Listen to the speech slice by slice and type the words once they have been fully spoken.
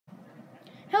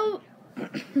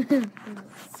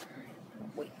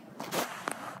Wait.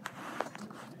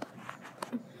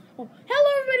 Oh, hello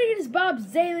everybody, it is Bob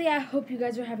Zaley. I hope you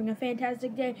guys are having a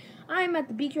fantastic day. I'm at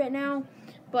the beach right now,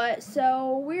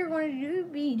 so we're going to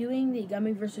be doing the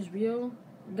Gummy food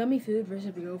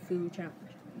versus real food challenge.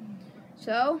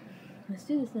 So, let's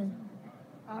do this then.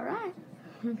 Alright.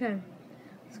 Okay,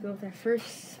 let's go with our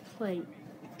first plate.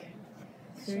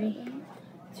 3,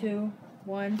 2,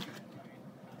 1.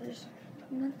 There's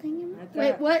nothing in I it.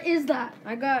 Wait, what is that?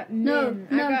 I got No, min.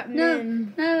 no, I got no,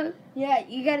 min. no. Yeah,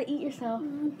 you gotta eat yourself.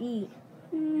 Eat.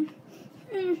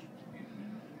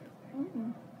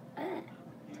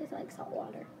 Tastes like salt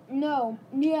water. No,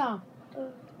 yeah.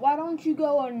 Why don't you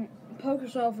go and poke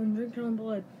yourself and drink your own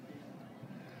blood?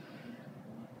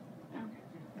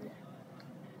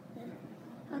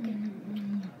 Okay.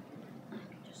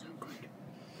 Just so good.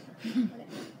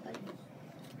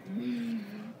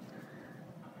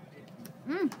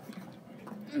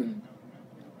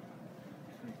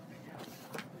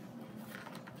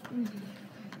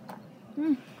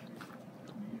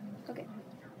 Okay.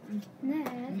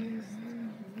 Next.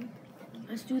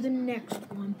 Let's do the next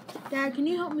one. Dad, can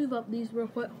you help move up these real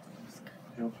quick?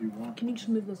 Help you what? Can you just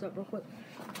move this up real quick?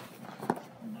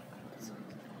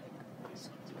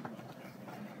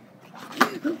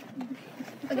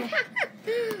 Okay.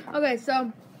 Okay,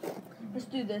 so let's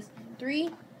do this. 3,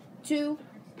 2,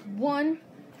 1,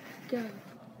 go.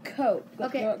 Coke.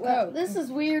 Okay, Coke. well, this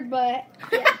is weird, but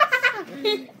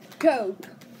yes. Coke.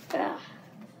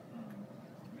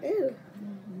 Ew.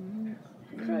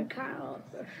 Kind of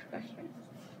disgusting.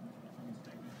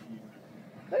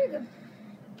 Very good.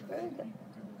 Very good.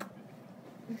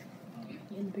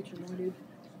 In the picture more, dude.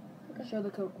 Okay. Show the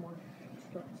Coke more.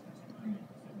 Go.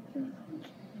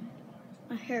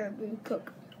 A Haribo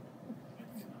Coke.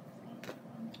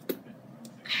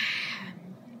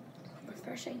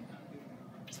 Refreshing.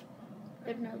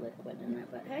 There's no liquid in it,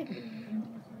 but hey.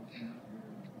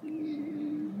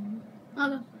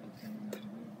 Okay.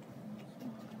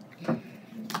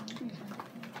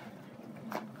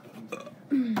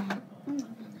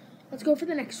 Let's go for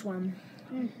the next one.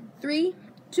 3,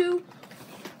 2,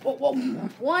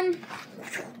 1.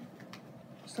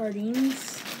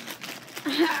 Sardines.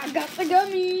 I got the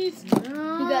gummies.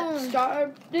 No. You got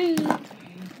sardines.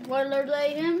 What are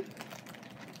they in?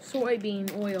 Soybean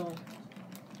oil.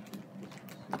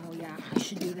 Oh yeah, I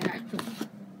should do that.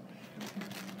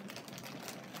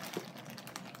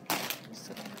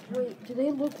 Wait, do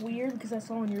they look weird? Because I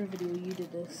saw in your video you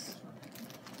did this.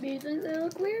 Do you think they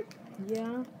look weird?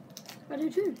 Yeah. I do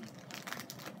too.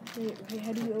 Wait,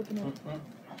 how do you open it?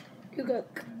 You go.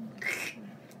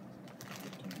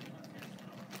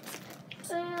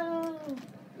 Oh,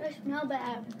 they smell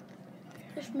bad.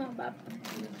 They smell bad.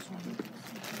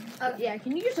 Yeah,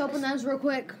 can you just open those real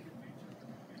quick?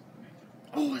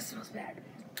 Oh, it smells bad.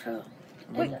 Oh.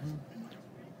 Wait.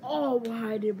 Oh,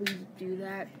 why did we do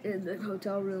that in the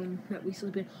hotel room that we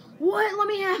sleep in? What? Let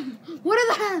me have. What are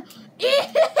the?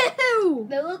 Ew!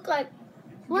 They look like.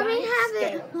 Let me giant have it.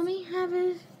 scales. Let me have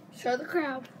it. Show the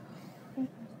crowd. I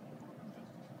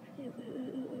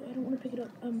don't want to pick it up.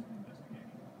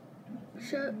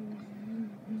 Show.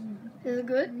 Is it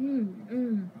good?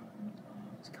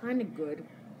 It's kind of good.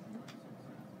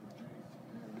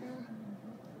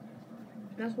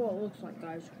 That's what it looks like,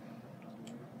 guys.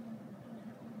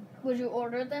 Would you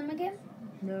order them again?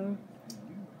 No.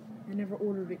 I never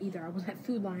ordered it either. I was at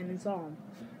Food Lion and saw them.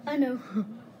 I know.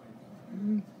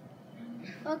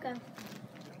 Okay.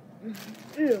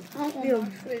 Ew. I don't want Ew. more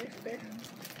Swedish fish.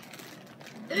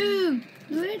 Ew.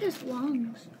 You ate his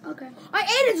lungs. Okay. I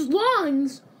ate its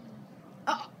lungs!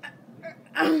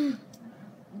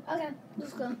 Okay,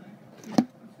 let's go.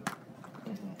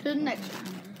 To the next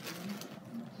one.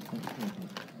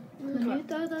 You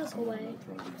throw those away.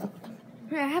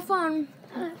 Yeah, have fun.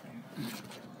 Okay.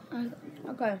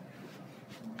 Okay.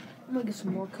 I'm gonna get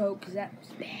some more Coke because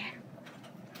that's bad.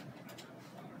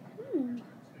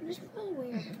 This feels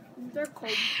weird. They're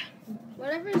cold.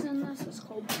 Whatever's in this is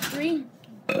cold. 3,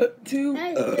 2,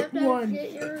 Hey, you have to 1.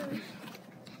 get yours.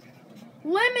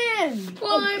 Lemon!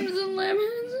 Limes and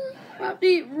lemons. I have to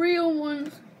eat real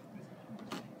ones.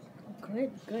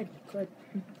 Good, good, good.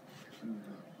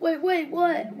 Wait,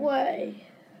 what? Wait.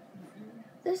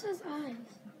 This has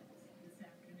eyes.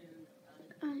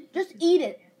 Just eat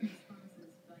it.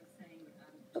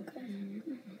 Okay.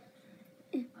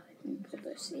 Put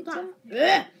the seeds Stop. out.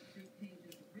 Ugh.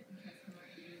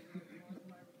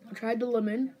 I tried the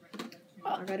lemon.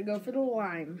 I gotta go for the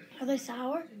lime. Are they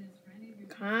sour?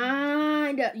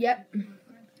 Kinda. Yep.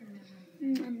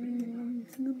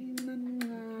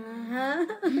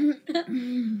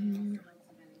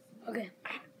 Okay.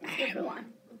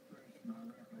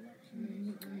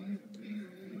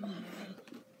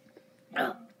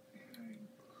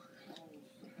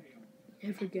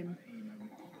 broken.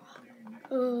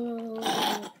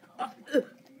 Oh.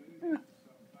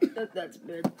 That's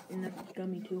good. And that's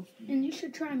gummy too. And you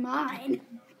should try mine.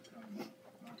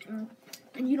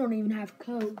 And you don't even have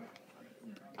Coke.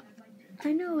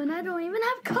 I know, and I don't even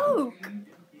have Coke.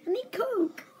 I need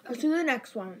Coke. Let's do the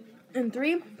next one. In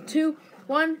 3, 2,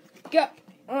 1, go.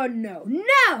 Oh no.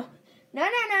 No! No, no,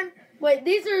 no. Wait,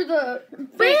 these are the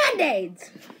Band-Aids!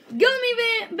 gummy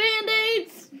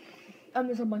Band-Aids.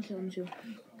 There's a bunch of them too.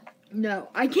 No,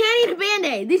 I can't eat a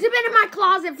Band-Aid. These have been in my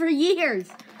closet for years.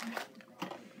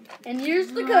 And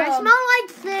here's the I gum. smell like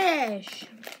fish.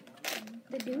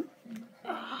 They do?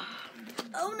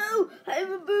 Oh no, I have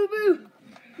a boo-boo.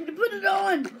 I need to put it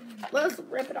on. Let's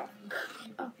rip it off.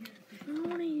 Oh. I don't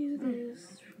want to use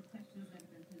this.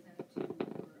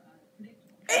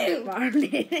 Ew. I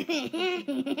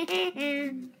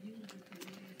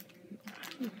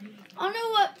don't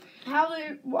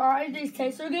know why these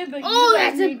taste so good, but Oh, you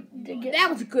guys need to get that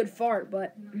was a good fart,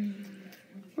 but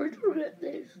Where'd you get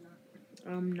these?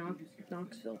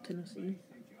 Knoxville, Tennessee.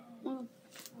 Oh.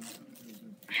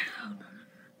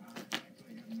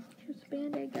 Here's a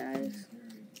Band-Aid, guys.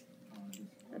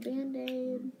 A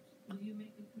Band-Aid.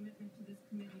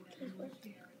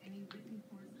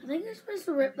 I think you're supposed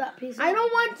to rip that piece off. I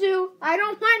don't want to. I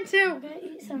don't want to. Okay,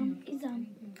 eat some. Eat some.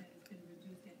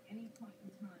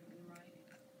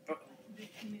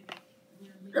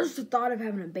 Just the thought of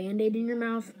having a Band-Aid in your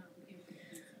mouth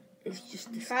is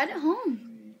just Try it at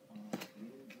home.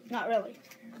 Not really.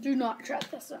 Do not try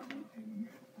this at home.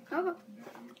 Okay.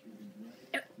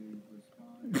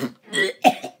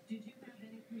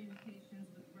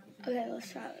 Okay,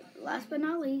 let's try it. Last but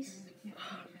not least.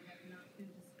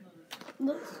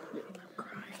 Let's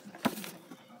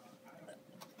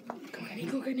Go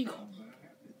ahead, Nico.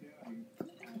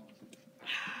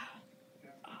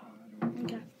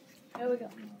 Okay. Here we go.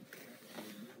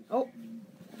 Oh.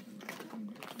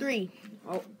 3.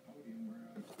 Oh.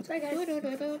 Sorry, guys.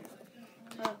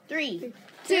 3, 2,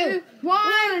 2,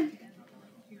 1.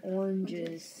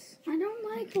 Oranges. I don't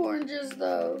like oranges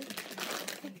though.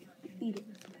 Eat it.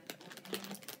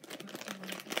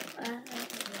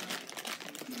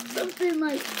 Something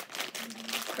like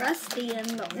crusty in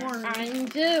the orange.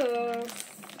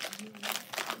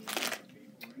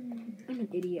 I'm an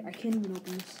idiot. I can't even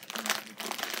open this.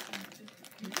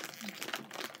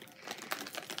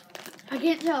 I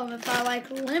can't tell if I like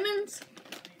lemons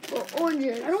or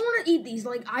oranges. I don't want to eat these.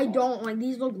 Like, I don't. Like,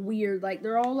 these look weird. Like,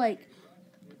 they're all, like,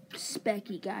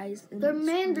 specky, guys. And They're it's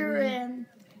mandarin.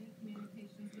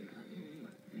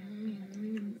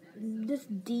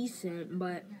 just decent,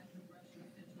 but...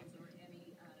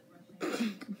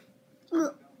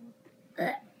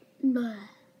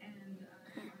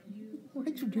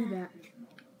 Why'd you do that?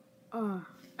 I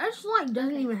just, like,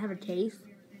 doesn't even have a taste.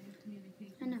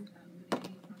 I know.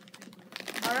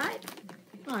 Alright.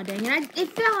 Oh, dang it. It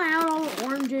fell out, all the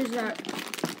oranges that...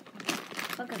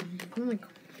 Okay. Oh, my God.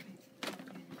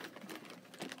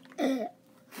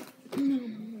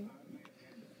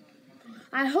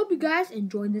 I hope you guys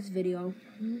enjoyed this video.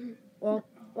 Well,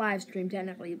 live stream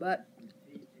technically, but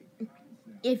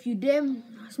if you did,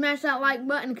 smash that like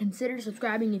button. Consider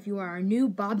subscribing if you are a new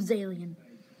Bob's Alien.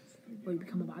 Or you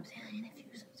become a Bob's Alien if you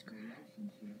subscribe.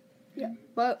 Yeah.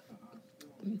 But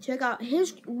check out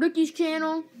Ricky's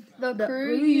channel, The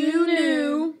Crew You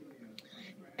Knew.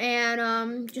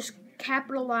 And just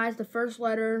capitalize the first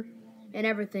letter and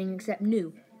everything except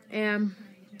new. And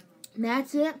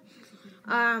that's it.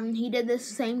 He did this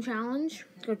same challenge.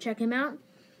 Go check him out.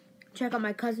 Check out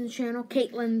my cousin's channel,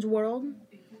 Caitlin's World.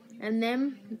 And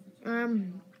then,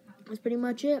 that's pretty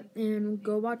much it. And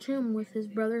go watch him with his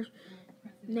brother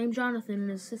named Jonathan and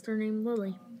his sister named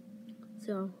Lily.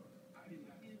 So,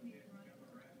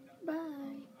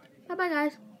 Bye. bye-bye,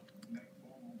 guys.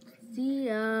 See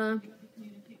ya.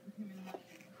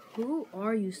 Who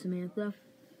are you, Samantha?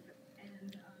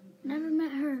 Never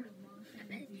met her.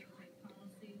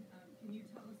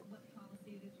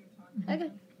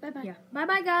 Okay. Bye-bye. Yeah.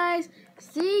 Bye-bye, guys.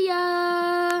 See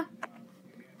ya.